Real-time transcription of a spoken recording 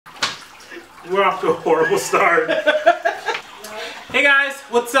We're off to a horrible start. Hey guys,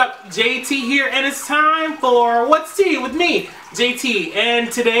 what's up? JT here, and it's time for What's Tea with me, JT. And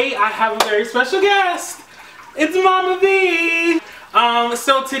today I have a very special guest. It's Mama V.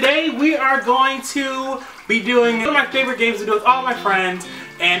 So today we are going to be doing one of my favorite games to do with all my friends,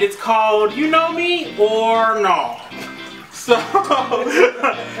 and it's called You Know Me or No. So,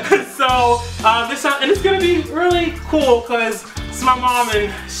 and it's gonna be really cool because it's my mom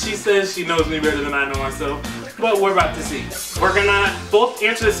and she says she knows me better than I know myself. But we're about to see. We're gonna both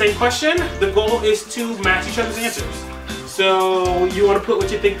answer the same question. The goal is to match each other's answers. So you want to put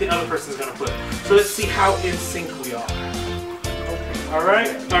what you think the other person's gonna put. So let's see how in sync we are.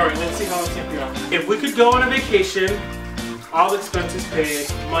 Alright? Alright, let's see how in sync we are. If we could go on a vacation, all expenses paid,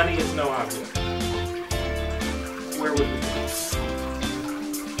 money is no object, where would we go?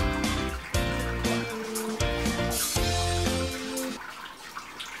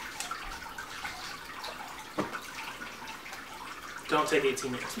 Don't take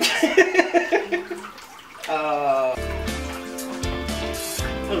 18 minutes.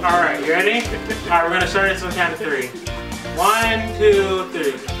 Alright, you ready? Alright, we're gonna start this on count of 3. 1, 2,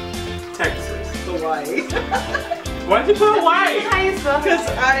 3. Texas. Hawaii. Why'd you put Hawaii? Because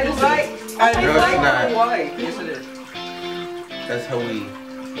I like Hawaii. Yes, it is. That's Hawaii.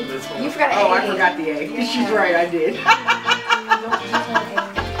 You forgot Oh, I forgot the A. Yeah. She's right, I did.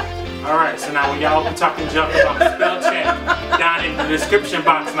 Alright, so now when y'all be talking junk about the spell check down in the description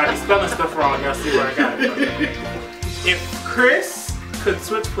box and I be spelling stuff wrong, y'all see where I got it from. If Chris could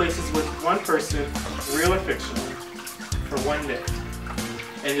switch places with one person, real or fictional, for one day,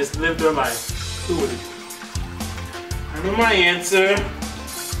 and just live their life, who would it be? I know my answer. I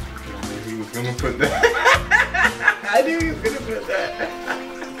knew he was gonna put that. I knew he was gonna put that.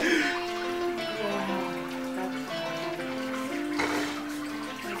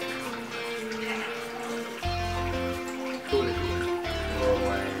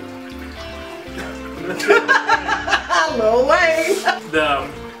 Lil Wayne. The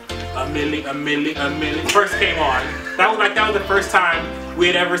a million first came on. That was the first time we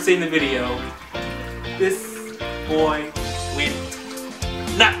had ever seen the video. This boy went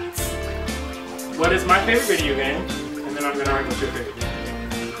nuts. What is my favorite video game? And then I'm gonna write what's your favorite video game.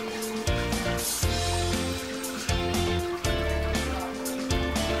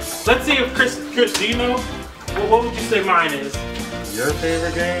 Let's see if Chris, do you know? What would you say mine is? Your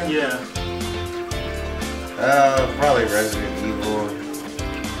favorite game? Yeah. Probably Resident Evil.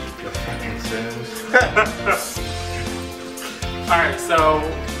 The fucking Sims. Alright, so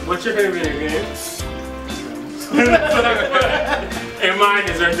what's your favorite video game? That's what I put. And mine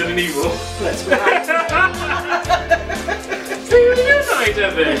is Resident Evil. That's right. See, we do know each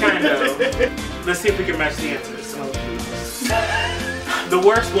other, kind of. Let's see if we can match the answers. The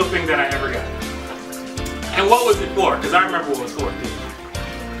worst whooping that I ever got. And what was it for? Because I remember what it was for, too.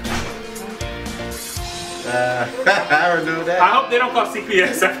 I would do that. I hope they don't call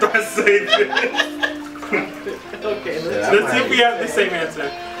CPS after I say this. Okay, let's see if we have the same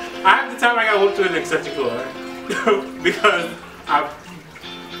answer. I have the time I got whooped with an extension cord. Because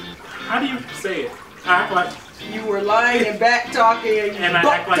how do you say it? I act like you were lying and back talking and you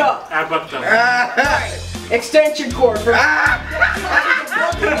bucked up. I bucked up. Right. Extension cord for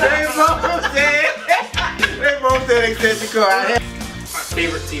They both said extension cord. My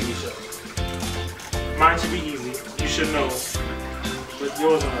favorite TV show. Mine should be easy. You should know. But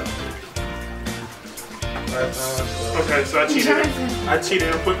yours are. Okay, so I cheated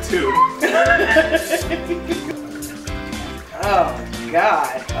and put 2. Oh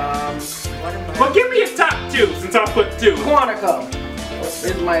God. What am I? Well, give me a top 2 since I put 2. Quantico.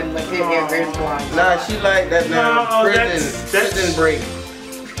 It's my blind. Nah, she like that now. Prison Break.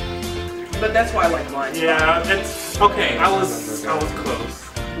 But that's why I like mine. Yeah, that's okay. I was close.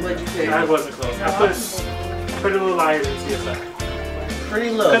 What'd you say? I wasn't close. I put Pretty Little Liars in CSI. Pretty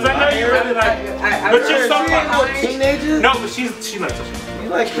Little. Because I know you really like it. But you're so fucking teenager. No, but she likes it. You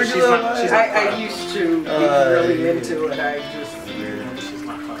like Pretty Little Liars? I used to be really into it. I just she's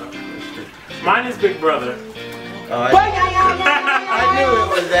not caught up. Mine is Big Brother. I knew it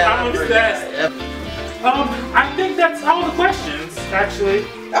was that. I'm obsessed. I think that's all the questions, actually.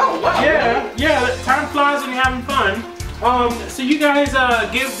 Oh wow. Yeah. Time flies when you're having fun. So you guys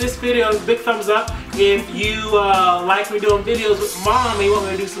give this video a big thumbs up if you like me doing videos with Mom and you want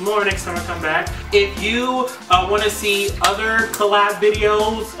me to do some more next time I come back. If you want to see other collab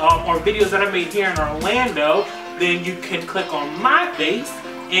videos or videos that I made here in Orlando, then you can click on my face.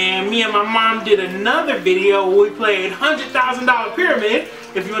 And me and my mom did another video where we played $100,000 Pyramid,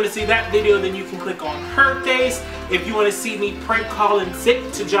 If you want to see that video, then you can click on her case. If you want to see me prank calling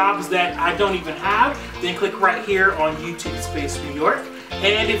sick to jobs that I don't even have, then click right here on YouTube Space New York.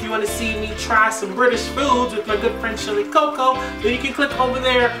 And if you want to see me try some British foods with my good friend Chili Coco, then you can click over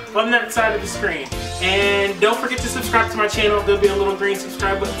there on that side of the screen. And don't forget to subscribe to my channel. There'll be a little green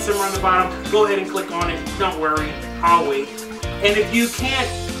subscribe button somewhere on the bottom. Go ahead and click on it. Don't worry, I'll wait. And if you can't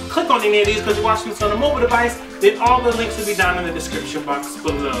click on any of these because you're watching this on a mobile device, then all the links will be down in the description box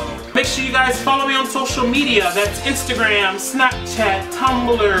below. Make sure you guys follow me on social media. That's Instagram, Snapchat,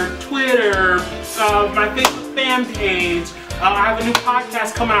 Tumblr, Twitter, my Facebook fan page. I have a new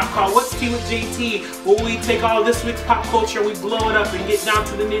podcast coming out called What's Tea with JT, where we take all this week's pop culture and we blow it up and get down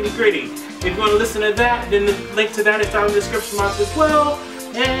to the nitty gritty. If you want to listen to that, then the link to that is down in the description box as well.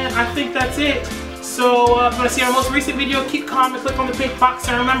 And I think that's it. So if you want to see our most recent video, keep calm and click on the pink box.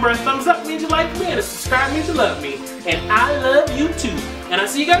 And remember, a thumbs up means you like me, and a subscribe means you love me. And I love you too. And I'll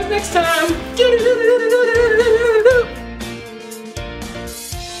see you guys next time.